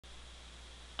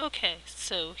Okay,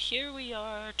 so here we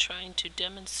are trying to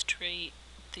demonstrate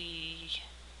the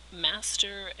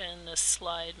master and the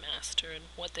slide master and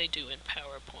what they do in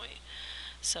PowerPoint.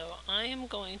 So I am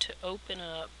going to open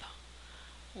up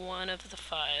one of the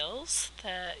files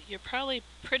that you're probably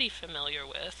pretty familiar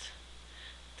with,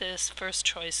 this First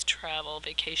Choice Travel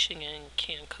Vacation in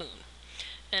Cancun.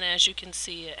 And as you can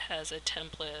see, it has a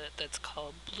template that's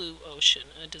called Blue Ocean,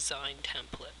 a design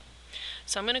template.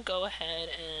 So I'm going to go ahead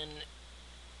and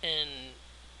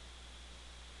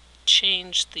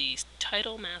change the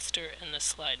title master and the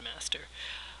slide master.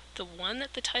 The one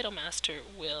that the title master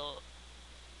will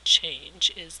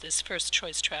change is this First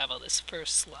Choice Travel, this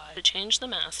first slide. To change the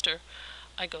master,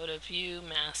 I go to View,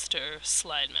 Master,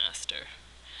 Slide Master.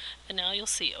 And now you'll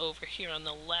see over here on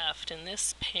the left in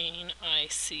this pane, I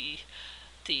see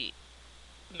the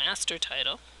master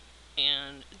title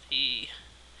and the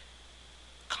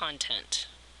content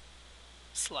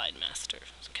slide master.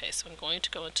 Okay, so I'm going to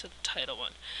go into the title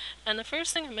one. And the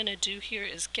first thing I'm going to do here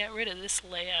is get rid of this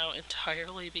layout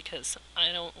entirely because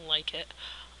I don't like it.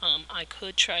 I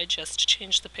could try just to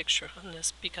change the picture on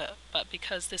this, but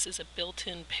because this is a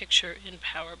built-in picture in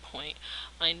PowerPoint,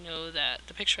 I know that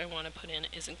the picture I want to put in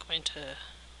isn't going to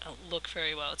look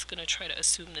very well. It's going to try to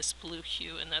assume this blue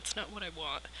hue, and that's not what I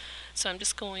want. So I'm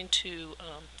just going to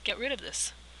get rid of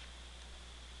this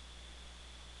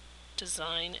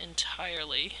design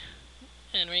entirely,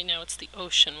 and right now it's the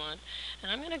ocean one,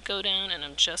 and I'm going to go down and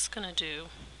I'm just going to do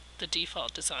the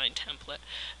default design template,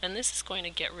 and this is going to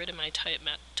get rid of my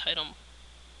title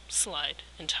slide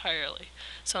entirely.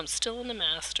 So I'm still in the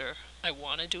master. I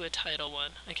want to do a title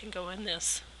one. I can go in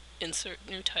this insert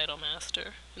new title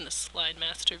master in the slide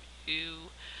master view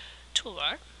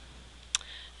toolbar,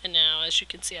 and now as you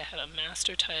can see I have a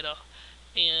master title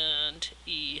and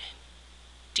a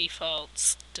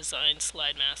default design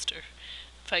slide master.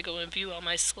 If I go and view all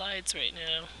my slides right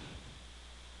now,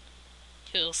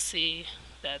 you'll see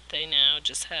that they now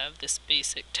just have this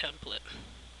basic template.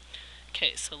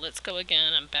 Okay, so let's go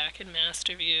again. I'm back in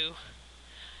master view,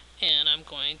 and I'm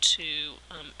going to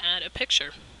add a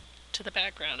picture to the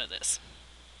background of this.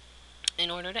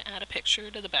 In order to add a picture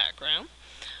to the background,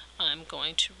 I'm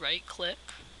going to right click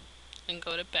and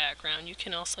go to background. You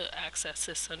can also access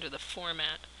this under the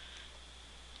format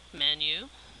menu.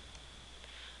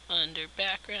 Under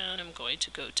background, I'm going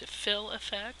to go to fill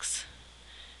effects,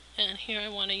 and here I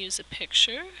want to use a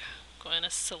picture. I'm going to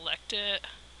select it.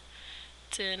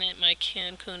 It's in my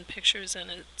Cancun pictures, and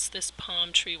it's this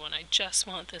palm tree one. I just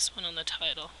want this one on the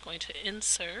title. I'm going to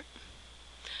insert.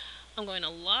 I'm going to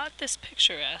lot this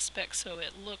picture aspect so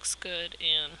it looks good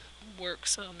and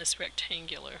works on this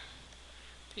rectangular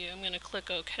view. I'm going to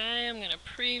click OK. I'm going to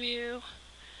preview.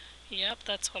 Yep,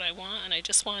 that's what I want, and I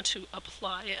just want to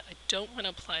apply it. I don't want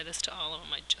to apply this to all of them.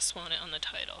 I just want it on the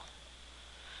title.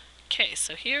 Okay,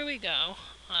 so here we go.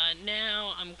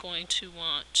 Now I'm going to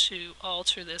want to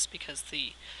alter this because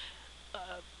the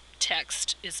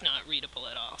text is not readable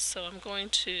at all. So I'm going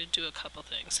to do a couple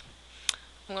things.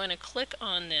 I'm going to click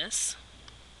on this,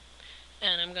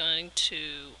 and I'm going to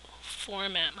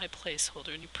format my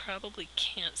placeholder. And you probably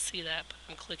can't see that, but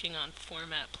I'm clicking on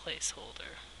Format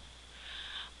Placeholder.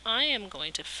 I am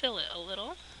going to fill it a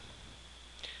little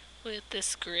with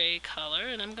this gray color,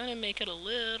 and I'm going to make it a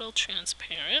little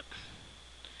transparent.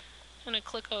 I'm going to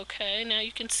click OK. Now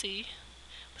you can see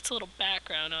it's a little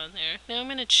background on there. Now I'm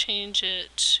going to change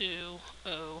it to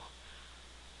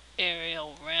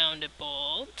Arial Rounded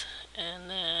Bold,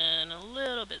 and then a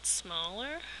little bit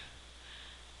smaller.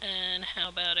 And how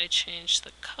about I change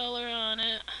the color on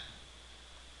it?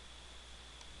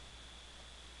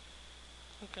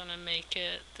 I'm going to make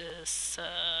it this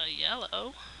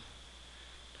yellow.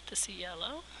 Put this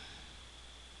yellow.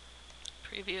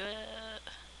 Preview it.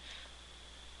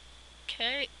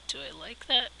 Okay, do I like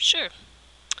that? Sure.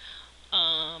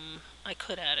 I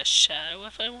could add a shadow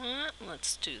if I want.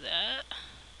 Let's do that.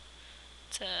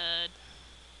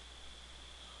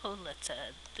 Let's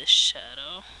add this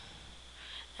shadow.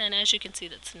 And as you can see,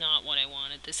 that's not what I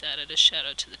wanted. This added a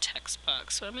shadow to the text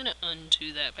box. So I'm going to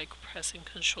undo that by pressing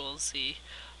Ctrl Z.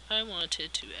 I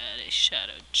wanted to add a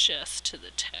shadow just to the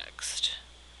text.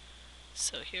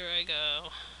 So here I go.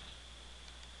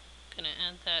 I'm going to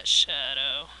add that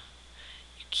shadow.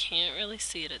 You can't really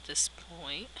see it at this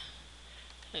point.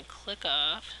 I'm going to click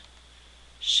off.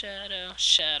 Shadow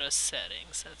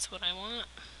settings. That's what I want.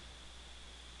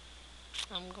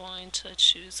 I'm going to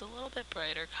choose a little bit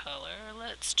brighter color.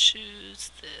 Let's choose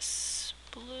this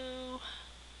blue.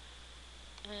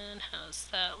 And how's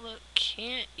that look?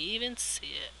 Can't even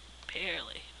see it.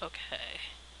 Barely. Okay.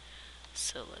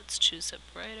 So let's choose a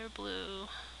brighter blue.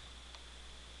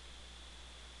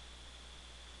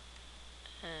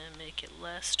 make it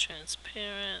less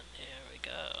transparent. There we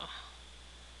go.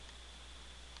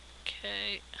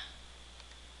 Okay.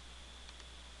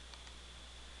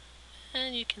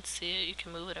 And you can see it, you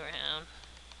can move it around.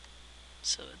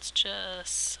 So it's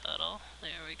just subtle.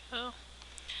 There we go.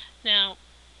 Now,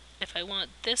 if I want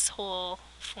this whole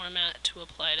format to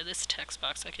apply to this text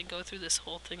box, I can go through this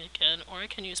whole thing again, or I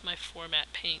can use my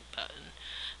Format Paint button.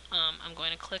 I'm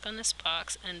going to click on this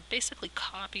box and basically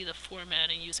copy the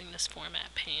formatting using this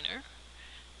Format Painter.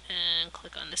 And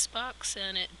click on this box,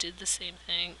 and it did the same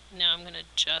thing. Now I'm going to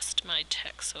adjust my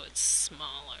text so it's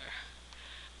smaller.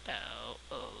 About,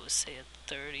 say a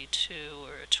 32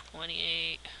 or a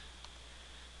 28.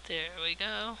 There we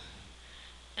go.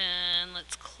 And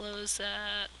let's close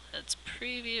that. Let's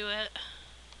preview it.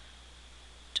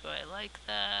 Do I like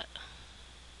that?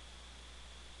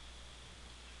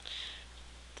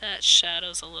 That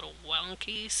shadow's a little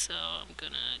wonky, so I'm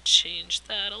gonna change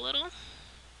that a little.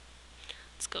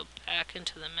 Let's go back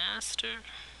into the master.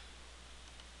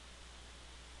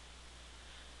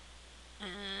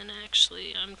 And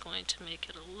actually, I'm going to make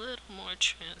it a little more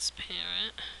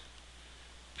transparent.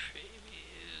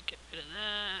 Preview, get rid of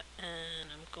that, and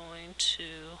I'm going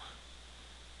to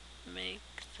make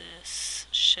this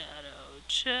shadow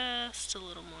just a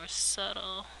little more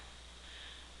subtle.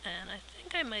 And I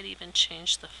think I might even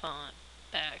change the font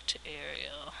back to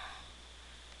Arial.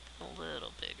 A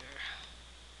little bigger.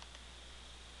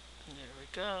 There we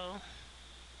go.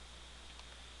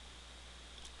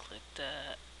 Click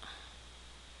that.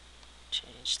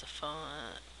 Change the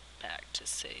font back to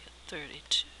say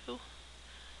 32.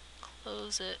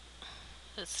 Close it.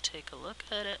 Let's take a look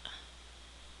at it.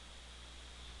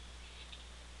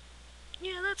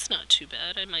 Yeah, that's not too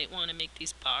bad. I might want to make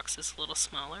these boxes a little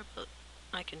smaller, but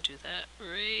I can do that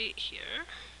right here.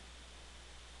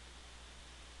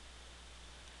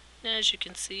 Now, as you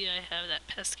can see, I have that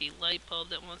pesky light bulb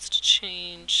that wants to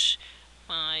change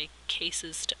my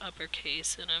cases to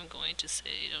uppercase, and I'm going to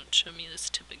say don't show me this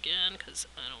tip again because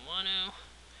I don't want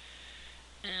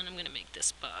to. And I'm going to make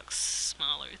this box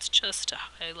smaller. It's just to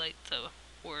highlight the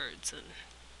words and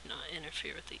not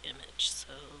interfere with the image. So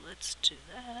let's do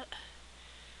that.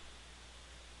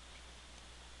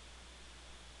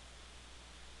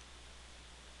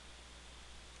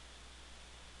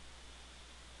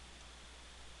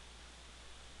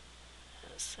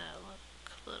 Does that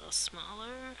look a little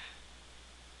smaller?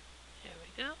 There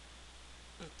we go.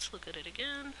 Let's look at it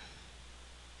again.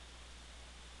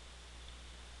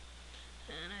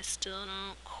 And I still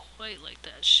don't quite like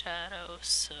that shadow,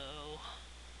 so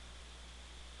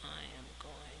I am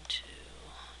going to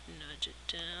nudge it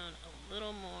down a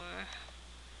little more.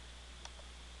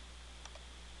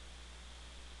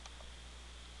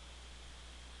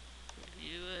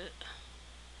 View it.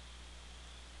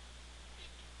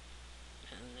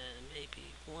 And then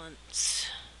maybe once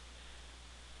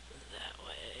that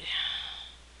way.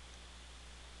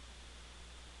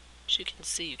 As you can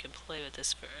see, you can play with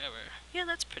this forever. Yeah,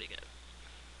 that's pretty good.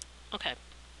 Okay.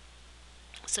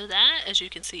 So that, as you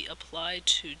can see, applied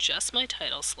to just my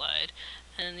title slide,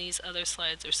 and these other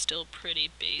slides are still pretty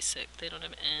basic. They don't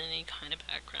have any kind of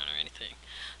background or anything.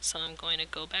 So I'm going to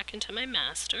go back into my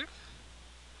master,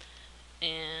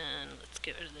 and let's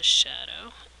get rid of the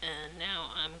shadow. And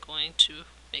now I'm going to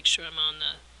make sure I'm on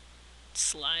the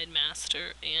slide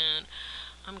master, and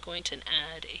I'm going to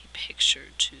add a picture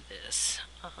to this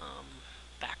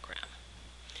background.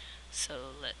 So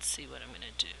let's see what I'm going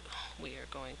to do. We are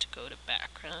going to go to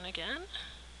background again,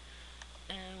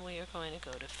 and we are going to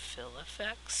go to fill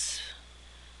effects,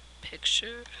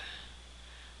 picture,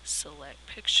 select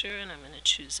picture, and I'm going to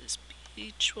choose this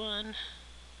beach one.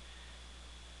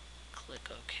 Click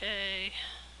OK,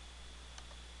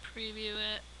 preview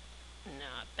it,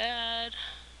 not bad,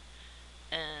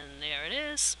 and there it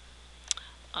is.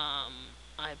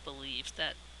 I believe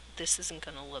that this isn't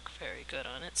going to look very good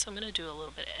on it, so I'm going to do a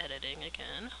little bit of editing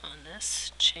again on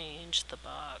this, change the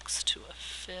box to a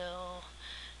fill,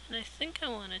 and I think I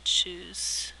want to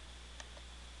choose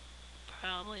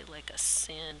probably like a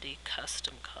sandy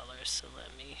custom color, so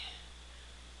let me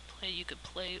play. You could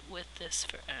play with this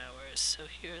for hours. So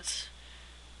here's,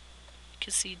 you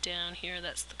can see down here,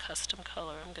 that's the custom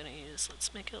color I'm going to use.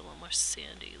 Let's make it a little more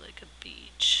sandy, like a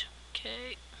beach.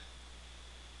 Okay.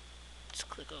 Let's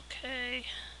click OK.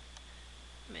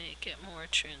 Make it more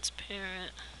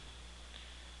transparent.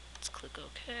 Let's click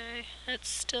OK. It's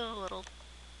still a little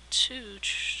too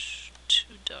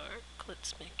dark.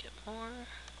 Let's make it more.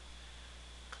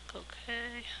 Click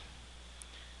OK.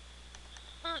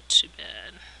 Not too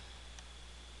bad.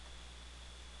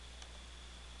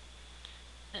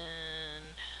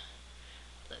 And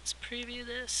let's preview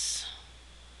this.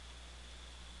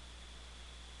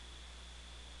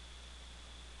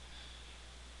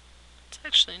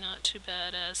 actually not too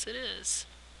bad as it is.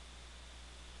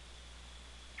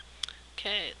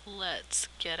 Okay, let's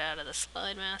get out of the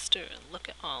Slide Master and look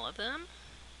at all of them.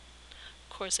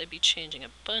 Of course, I'd be changing a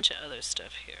bunch of other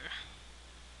stuff here,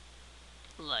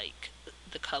 like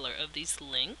the color of these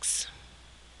links,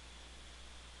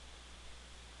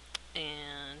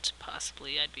 and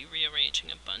possibly I'd be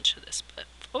rearranging a bunch of this, but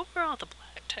overall the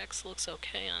black text looks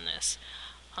okay on this.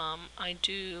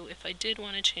 If I did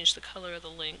want to change the color of the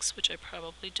links, which I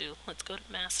probably do, let's go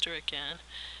to Master again,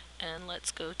 and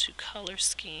let's go to Color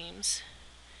Schemes,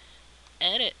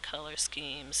 Edit Color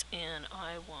Schemes, and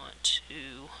I want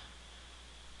to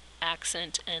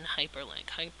accent and hyperlink.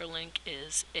 Hyperlink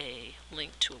is a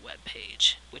link to a web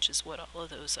page, which is what all of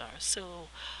those are. So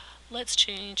let's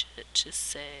change it to,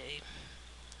 say,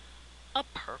 a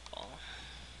purple.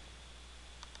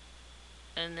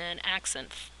 And then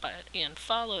accent and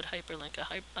followed hyperlink.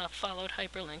 A followed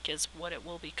hyperlink is what it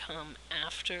will become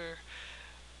after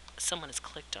someone has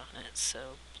clicked on it.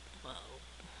 So, well,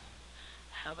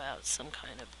 how about some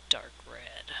kind of dark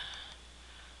red?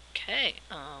 Okay,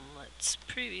 let's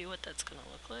preview what that's going to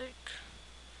look like.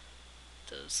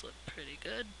 Those look pretty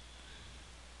good.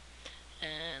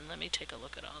 And let me take a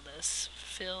look at all this.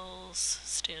 Fills,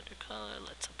 standard color,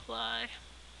 let's apply.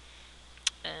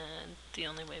 And the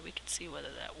only way we can see whether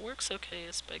that works okay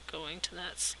is by going to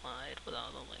that slide with all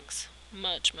the links.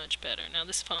 Much, much better. Now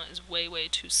this font is way, way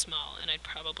too small, and I'd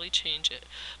probably change it,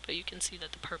 but you can see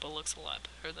that the purple looks a lot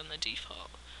better than the default.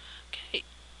 Okay,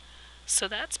 so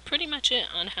that's pretty much it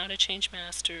on how to change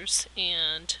masters,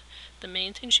 and the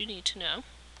main things you need to know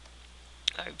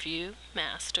are View,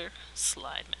 Master,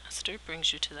 Slide Master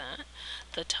brings you to that.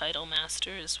 The Title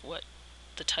Master is what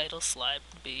the title slide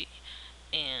would be,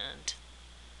 and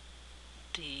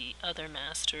the other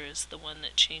master is the one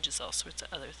that changes all sorts of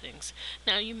other things.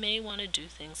 Now you may want to do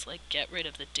things like get rid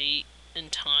of the date and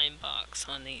time box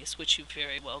on these, which you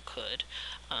very well could.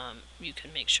 You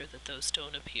can make sure that those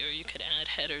don't appear. You could add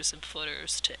headers and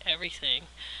footers to everything,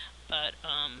 but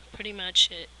pretty much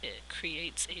it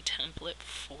creates a template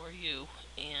for you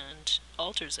and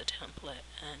alters a template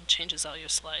and changes all your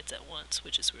slides at once,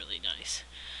 which is really nice.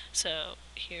 So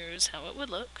here's how it would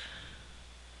look.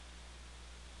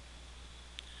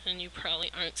 And you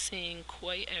probably aren't seeing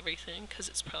quite everything because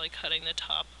it's probably cutting the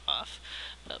top off,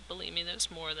 but believe me, there's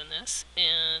more than this,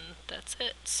 and that's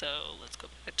it. So let's go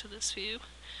back to this view,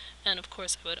 and of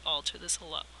course I would alter this a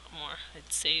lot more.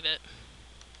 I'd save it,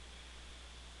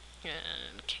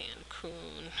 and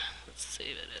Cancun, let's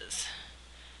save it as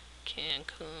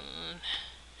Cancun,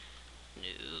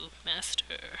 new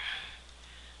master,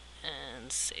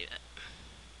 and save it.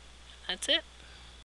 That's it.